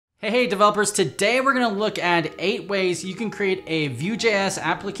Hey developers, today we're gonna look at 8 ways you can create a Vue.js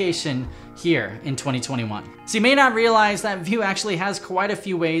application here in 2021. So you may not realize that Vue actually has quite a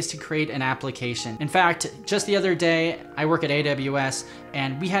few ways to create an application. In fact, just the other day, I work at AWS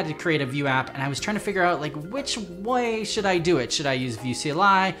and we had to create a Vue app and I was trying to figure out like which way should I do it? Should I use Vue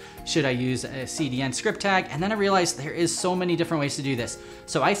CLI? Should I use a CDN script tag? And then I realized there is so many different ways to do this.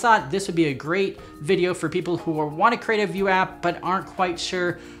 So I thought this would be a great video for people who want to create a Vue app but aren't quite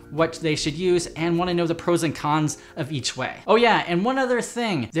sure what they should use and want to know the pros and cons of each way. Oh yeah, and one other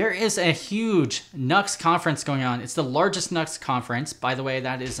thing, there is a huge Nuxt conference going on. It's the largest Nuxt conference. By the way,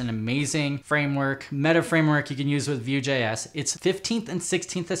 that is an amazing framework, meta framework you can use with Vue.js. It's 15th and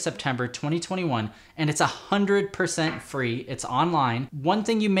 16th of September, 2021, and it's 100% free. It's online. One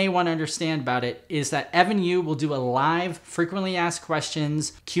thing you may want to understand about it is that Evan Yu will do a live frequently asked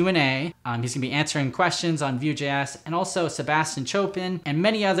questions Q&A. He's gonna be answering questions on Vue.js, and also Sebastian Chopin and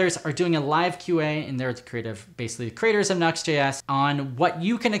many others are doing a live QA, and they're basically the creators of Nuxt.js, on what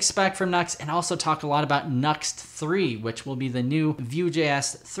you can expect from Nuxt, and also talk a lot about Nuxt 3, which will be the new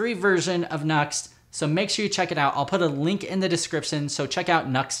Vue.js 3 version of Nuxt. So make sure you check it out. I'll put a link in the description, so check out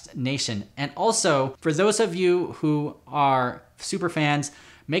Nuxt Nation. And also, for those of you who are super fans,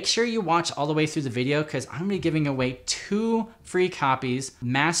 make sure you watch all the way through the video because I'm gonna be giving away 2 free copies,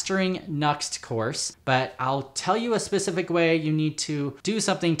 Mastering Nuxt course, but I'll tell you a specific way you need to do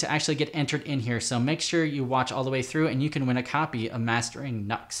something to actually get entered in here. So make sure you watch all the way through and you can win a copy of Mastering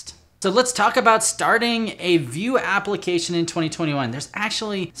Nuxt. So let's talk about starting a Vue application in 2021. There's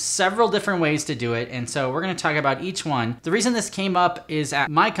actually several different ways to do it, and so we're gonna talk about each one. The reason this came up is at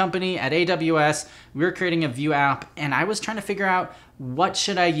my company, at AWS, we were creating a Vue app, and I was trying to figure out what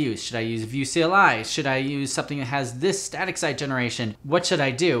should I use? Should I use Vue CLI? Should I use something that has this static site generation? What should I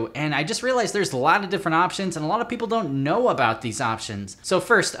do? And I just realized there's a lot of different options, and a lot of people don't know about these options. So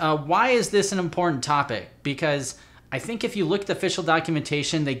first, why is this an important topic? Because I think if you look at the official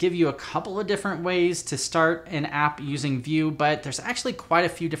documentation, they give you a couple of different ways to start an app using Vue, but there's actually quite a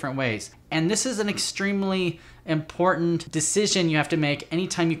few different ways. And this is an extremely important decision you have to make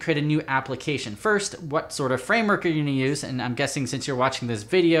anytime you create a new application. First, what sort of framework are you gonna use? And I'm guessing since you're watching this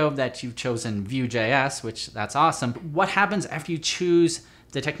video that you've chosen Vue.js, which that's awesome. What happens after you choose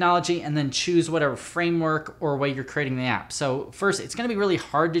the technology and then choose whatever framework or way you're creating the app? So first, it's gonna be really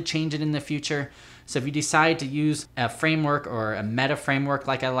hard to change it in the future. So if you decide to use a framework or a meta framework,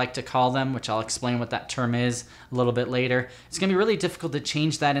 like I like to call them, which I'll explain what that term is a little bit later, it's gonna be really difficult to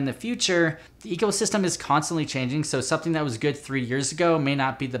change that in the future. The ecosystem is constantly changing, so something that was good 3 years ago may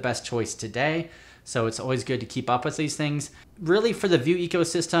not be the best choice today. So it's always good to keep up with these things. Really, for the Vue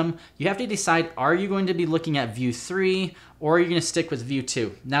ecosystem, you have to decide, are you going to be looking at Vue 3 or are you gonna stick with Vue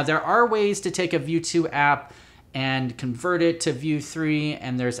 2? Now, there are ways to take a Vue 2 app and convert it to Vue 3,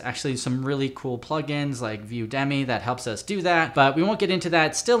 and there's actually some really cool plugins like Udemy that helps us do that, but we won't get into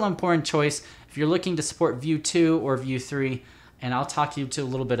that. Still an important choice if you're looking to support Vue 2 or Vue 3, and I'll talk you to a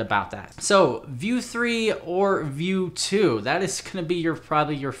little bit about that. So Vue 3 or Vue 2, that is gonna be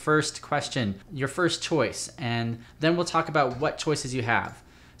probably your first question, your first choice, and then we'll talk about what choices you have.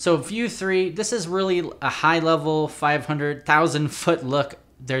 So Vue 3, this is really a high level 500,000 foot look.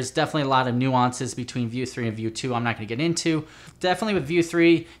 There's definitely a lot of nuances between Vue 3 and Vue 2 I'm not gonna get into. Definitely with Vue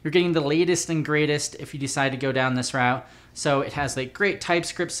 3, you're getting the latest and greatest if you decide to go down this route. So it has like great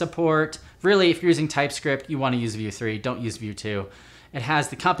TypeScript support. Really, if you're using TypeScript, you wanna use Vue 3, don't use Vue 2. It has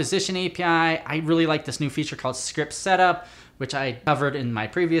the composition API. I really like this new feature called Script Setup, which I covered in my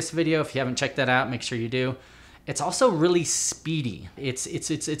previous video. If you haven't checked that out, make sure you do. It's also really speedy. It's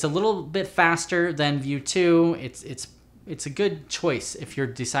a little bit faster than Vue 2. It's a good choice if you're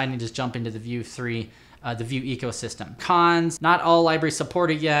deciding to just jump into the Vue 3, the Vue ecosystem. Cons, not all libraries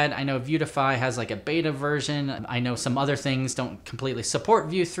support it yet. I know Vuetify has like a beta version. I know some other things don't completely support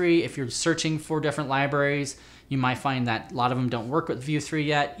Vue 3. If you're searching for different libraries, you might find that a lot of them don't work with Vue 3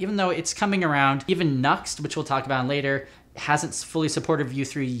 yet, even though it's coming around. Even Nuxt, which we'll talk about later, hasn't fully supported Vue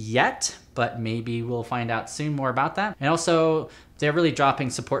 3 yet, but maybe we'll find out soon more about that. And also, they're really dropping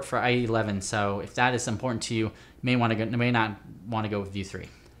support for IE 11, so if that is important to you, may not want to go with Vue 3.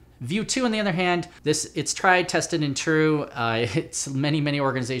 Vue 2, on the other hand, it's tried, tested, and true. It's many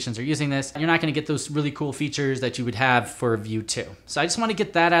organizations are using this. You're not going to get those really cool features that you would have for Vue 2. So I just want to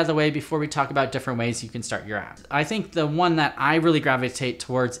get that out of the way before we talk about different ways you can start your app. I think the one that I really gravitate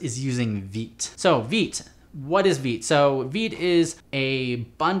towards is using Vite. So Vite. What is Vite? So Vite is a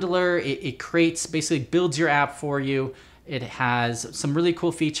bundler. It creates, basically builds your app for you. It has some really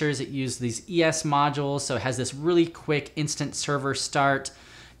cool features. It uses these ES modules, so it has this really quick instant server start.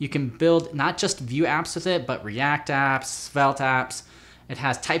 You can build not just Vue apps with it, but React apps, Svelte apps, It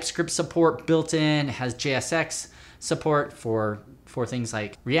has TypeScript support built in. It has JSX support for things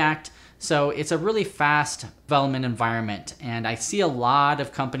like React. So it's a really fast development environment. And I see a lot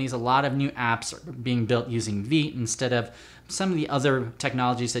of companies, a lot of new apps being built using Vite instead of some of the other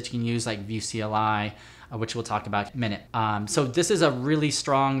technologies that you can use like Vue CLI, which we'll talk about in a minute. So this is a really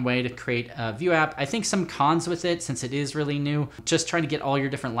strong way to create a Vue app. I think some cons with it, since it is really new, just trying to get all your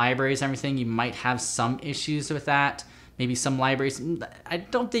different libraries and everything, you might have some issues with that. Maybe some libraries, I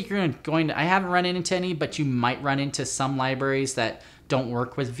don't think you're going to, I haven't run into any, but you might run into some libraries that don't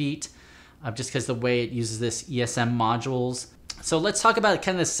work with Vite, just because the way it uses this ESM modules. So let's talk about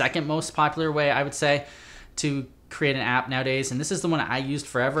kind of the second most popular way, I would say, to create an app nowadays, and this is the one I used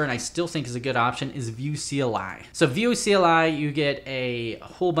forever and I still think is a good option, is Vue CLI. So Vue CLI, you get a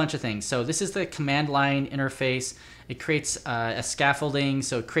whole bunch of things. So this is the command line interface. It creates a scaffolding,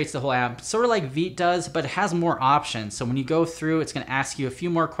 so it creates the whole app, sort of like Vite does, but it has more options. So when you go through, it's going to ask you a few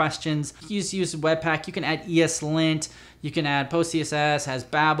more questions. You use Webpack, you can add ESLint, you can add PostCSS, has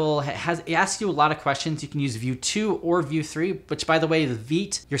Babel, it asks you a lot of questions. You can use Vue 2 or Vue 3, which by the way, the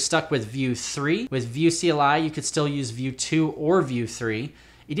Vite, you're stuck with Vue 3. With Vue CLI, you could still use Vue 2 or Vue 3.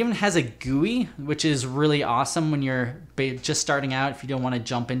 It even has a GUI, which is really awesome when you're just starting out. If you don't want to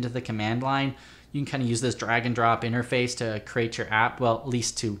jump into the command line, you can kind of use this drag and drop interface to create your app, well, at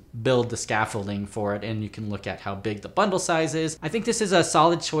least to build the scaffolding for it, and you can look at how big the bundle size is. I think this is a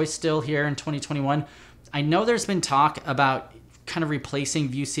solid choice still here in 2021. I know there's been talk about kind of replacing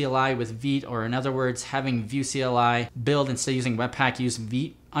Vue CLI with Vite, or in other words, having Vue CLI build instead of using Webpack, use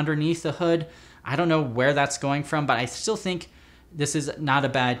Vite underneath the hood. I don't know where that's going from, but I still think this is not a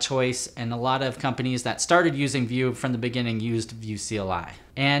bad choice, and a lot of companies that started using Vue from the beginning used Vue CLI.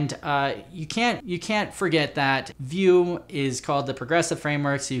 And you can't forget that Vue is called the progressive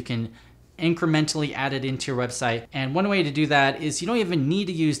framework, so you can incrementally add it into your website. And one way to do that is you don't even need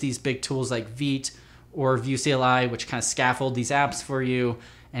to use these big tools like Vite or Vue CLI, which kind of scaffold these apps for you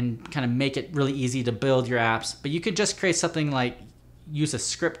and kind of make it really easy to build your apps. But you could just create something like use a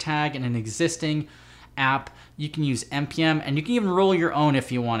script tag in an existing app. You can use NPM, and you can even roll your own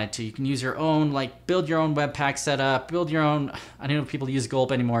if you wanted to. You can use your own, like build your own Webpack setup, build your own, I don't know if people use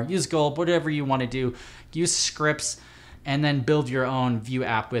Gulp anymore, use Gulp, whatever you want to do, use scripts, and then build your own Vue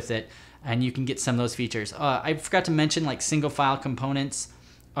app with it, and you can get some of those features. I forgot to mention, like single file components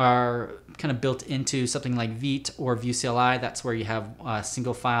are kind of built into something like Vite or Vue CLI. That's where you have a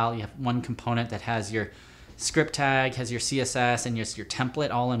single file, you have one component that has your script tag, has your CSS, and your template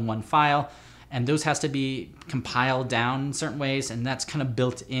all in one file. And those has to be compiled down in certain ways, and that's kind of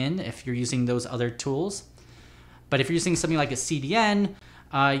built in if you're using those other tools. But if you're using something like a CDN,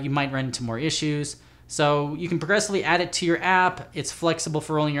 you might run into more issues. So you can progressively add it to your app. It's flexible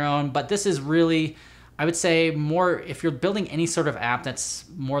for rolling your own, but this is really, I would say, more if you're building any sort of app that's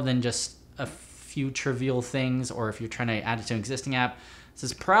more than just a few trivial things, or if you're trying to add it to an existing app, this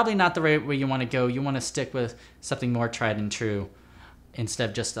is probably not the right way you want to go. You want to stick with something more tried and true, instead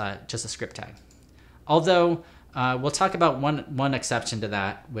of just a script tag. Although we'll talk about one exception to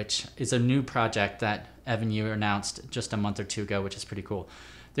that, which is a new project that Evan, you announced just a month or two ago, which is pretty cool.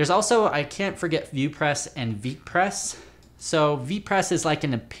 There's also, I can't forget, Vuepress and Vitepress. So Vitepress is like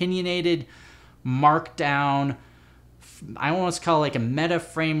an opinionated markdown, I almost call it like a meta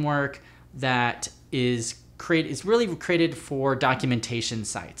framework that is really created for documentation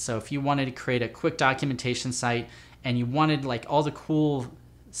sites. So if you wanted to create a quick documentation site and you wanted like all the cool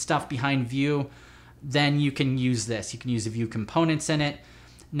stuff behind Vue, then you can use this. You can use the Vue components in it.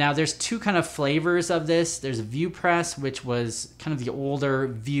 Now there's two kind of flavors of this. There's Vuepress, which was kind of the older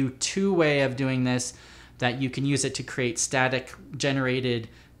Vue 2 way of doing this, that you can use it to create static generated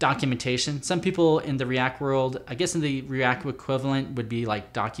documentation. Some people in the React world, I guess in the React equivalent would be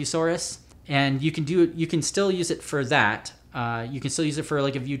like Docusaurus. And you can still use it for that. You can still use it for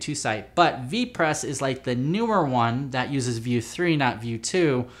like a Vue 2 site, but Vitepress is like the newer one that uses Vue 3, not Vue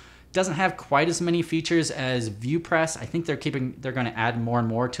 2. Doesn't have quite as many features as Vuepress. I think they're going to add more and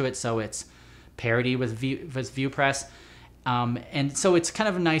more to it, so it's parity with Vuepress. And so it's kind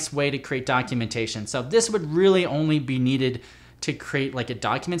of a nice way to create documentation. So this would really only be needed to create like a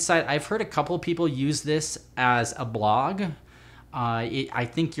document site. I've heard a couple of people use this as a blog. I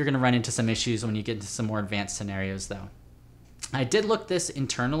think you're going to run into some issues when you get into some more advanced scenarios though. I did look this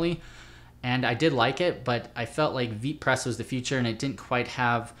internally and I did like it, but I felt like Vitepress was the future and it didn't quite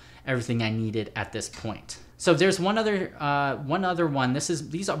have everything I needed at this point. So there's one other one.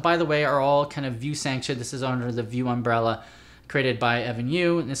 These are, by the way, are all kind of Vue sanctioned. This is under the Vue umbrella created by Evan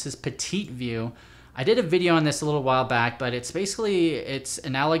Yu, and this is petite-vue. I did a video on this a little while back, but it's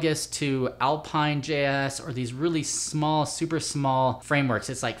analogous to Alpine.js or these really small, super small frameworks.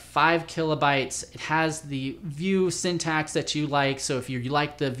 It's like 5 kilobytes. It has the Vue syntax that you like. So if you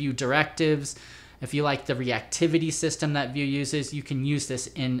like the Vue directives, if you like the reactivity system that Vue uses, you can use this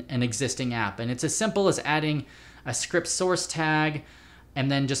in an existing app. And it's as simple as adding a script source tag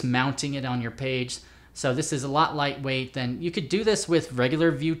and then just mounting it on your page. So this is a lot lightweight than you could do this with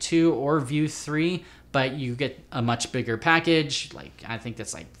regular Vue 2 or Vue 3, but you get a much bigger package. Like I think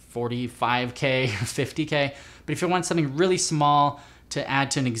that's like 45K or 50K. But if you want something really small to add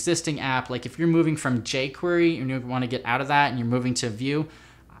to an existing app, like if you're moving from jQuery and you want to get out of that and you're moving to Vue,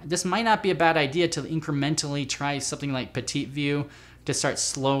 this might not be a bad idea to incrementally try something like petite-vue to start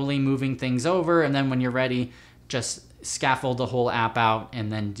slowly moving things over. And then when you're ready, just scaffold the whole app out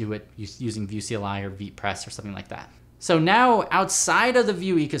and then do it using Vue CLI or Vitepress or something like that. So now outside of the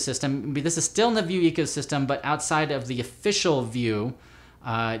Vue ecosystem, this is still in the Vue ecosystem, but outside of the official Vue,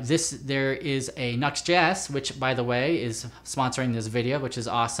 there is a Nuxt.js, which by the way is sponsoring this video, which is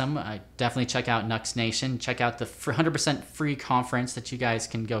awesome. Definitely check out Nuxt Nation. Check out the 100% free conference that you guys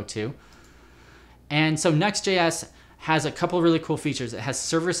can go to. And so Nuxt.js has a couple really cool features. It has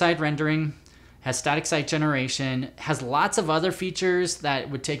server-side rendering, has static site generation, has lots of other features that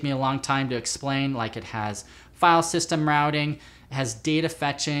would take me a long time to explain, like it has file system routing, it has data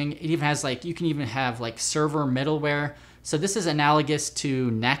fetching, it even has you can even have server middleware. So this is analogous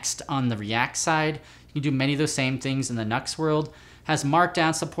to Next on the React side. You can do many of those same things in the Nuxt world. Has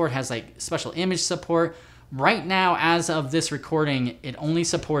markdown support, has special image support. Right now, as of this recording, it only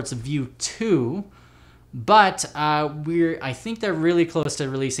supports Vue 2, but I think they're really close to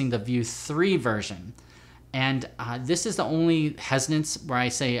releasing the Vue 3 version. And this is the only hesitance where I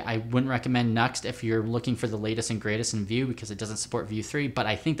say I wouldn't recommend Nuxt if you're looking for the latest and greatest in Vue, because it doesn't support Vue 3, but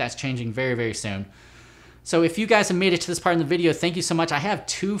I think that's changing very, very soon. So if you guys have made it to this part of the video, thank you so much. I have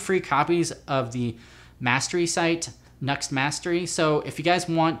 2 free copies of the Mastery site, Nuxt Mastery. So if you guys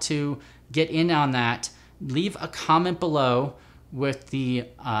want to get in on that, leave a comment below with the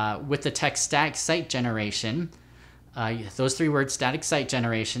text static site generation, those 3 words, static site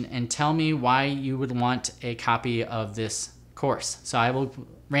generation, and tell me why you would want a copy of this course. So I will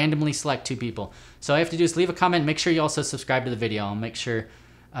randomly select 2 people. So all you have to do is leave a comment. Make sure you also subscribe to the video. I'll make sure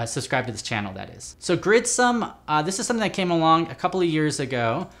subscribe to this channel, that is. So Gridsome, this is something that came along a couple of years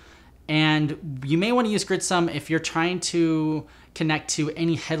ago, and you may want to use Gridsome if you're trying to connect to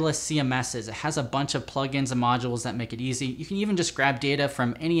any headless CMSs. It has a bunch of plugins and modules that make it easy. You can even just grab data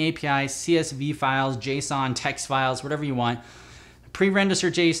from any API, CSV files, JSON, text files, whatever you want. Pre-renders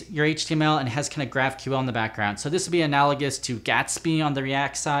your HTML, and it has kind of GraphQL in the background. So this would be analogous to Gatsby on the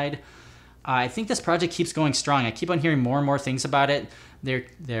React side. I think this project keeps going strong. I keep on hearing more and more things about it.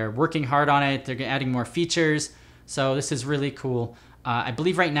 They're working hard on it. They're adding more features. So this is really cool. I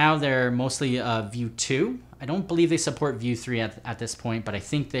believe right now they're mostly Vue 2. I don't believe they support Vue 3 at this point, but I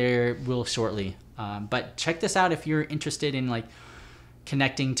think they will shortly. But check this out if you're interested in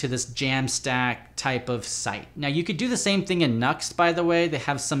connecting to this Jamstack type of site. Now you could do the same thing in Nuxt, by the way. They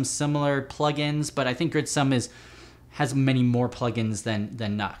have some similar plugins, but I think Gridsome has many more plugins than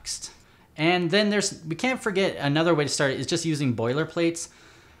Nuxt. And then we can't forget another way to start is just using boilerplates.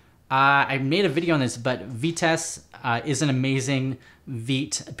 I made a video on this, but Vitepress is an amazing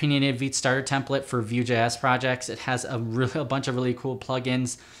opinionated Vite starter template for Vue.js projects. It has a bunch of really cool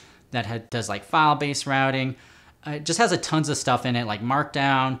plugins that does file-based routing. It just has tons of stuff in it, like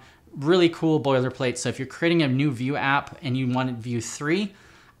Markdown, really cool boilerplate. So if you're creating a new Vue app and you wanted Vue 3,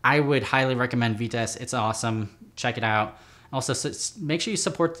 I would highly recommend Vitepress. It's awesome. Check it out. Also, make sure you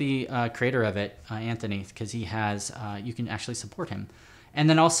support the creator of it, Anthony, because he has, you can actually support him. And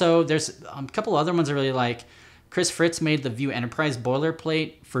then also, there's a couple other ones I really like. Chris Fritz made the Vue Enterprise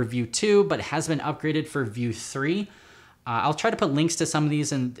boilerplate for Vue 2, but it has been upgraded for Vue 3. I'll try to put links to some of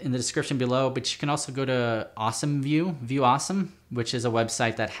these in the description below, but you can also go to Awesome Vue, Vue Awesome, which is a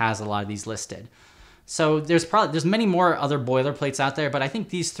website that has a lot of these listed. So there's many more other boilerplates out there, but I think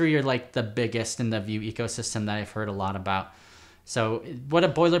these 3 are the biggest in the Vue ecosystem that I've heard a lot about. So what a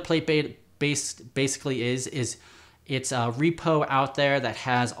boilerplate basically is it's a repo out there that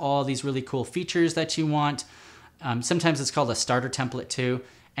has all these really cool features that you want. Sometimes it's called a starter template too.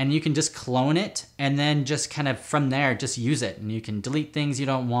 And you can just clone it and then just kind of from there, just use it. And you can delete things you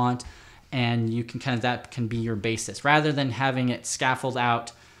don't want. And you can that can be your basis rather than having it scaffold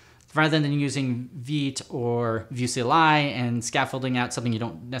out, rather than using Vite or Vue CLI and scaffolding out something you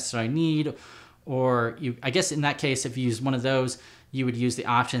don't necessarily need. Or I guess in that case, if you use one of those, you would use the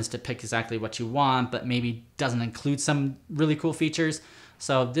options to pick exactly what you want, but maybe doesn't include some really cool features.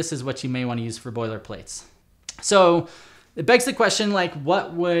 So this is what you may want to use for boilerplates. So it begs the question, like,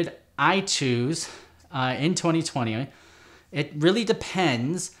 what would I choose in 2020? It really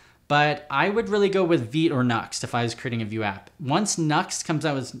depends, but I would really go with Vite or Nuxt if I was creating a Vue app. Once Nuxt comes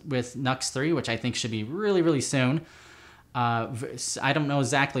out with Nuxt 3, which I think should be really, really soon, I don't know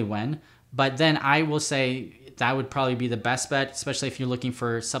exactly when, but then I will say that would probably be the best bet, especially if you're looking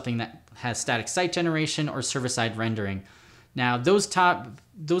for something that has static site generation or server-side rendering. Now, those kind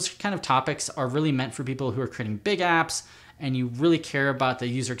of topics are really meant for people who are creating big apps and you really care about the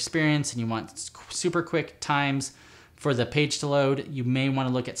user experience and you want super quick times for the page to load. You may want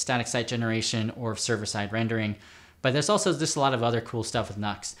to look at static site generation or server-side rendering. But there's also just a lot of other cool stuff with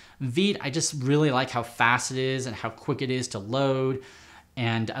Nuxt. Vite, I just really like how fast it is and how quick it is to load.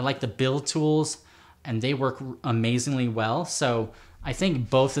 And I like the build tools, and they work amazingly well. So I think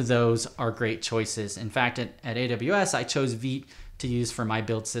both of those are great choices. In fact, at AWS, I chose Vite to use for my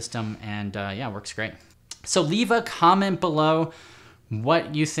build system, and yeah, it works great. So leave a comment below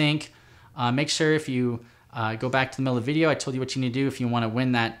what you think. Make sure if you go back to the middle of the video, I told you what you need to do if you want to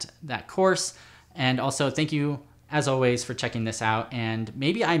win that course. And also, thank you, as always, for checking this out. And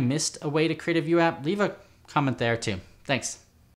maybe I missed a way to create a Vue app. Leave a comment there too. Thanks.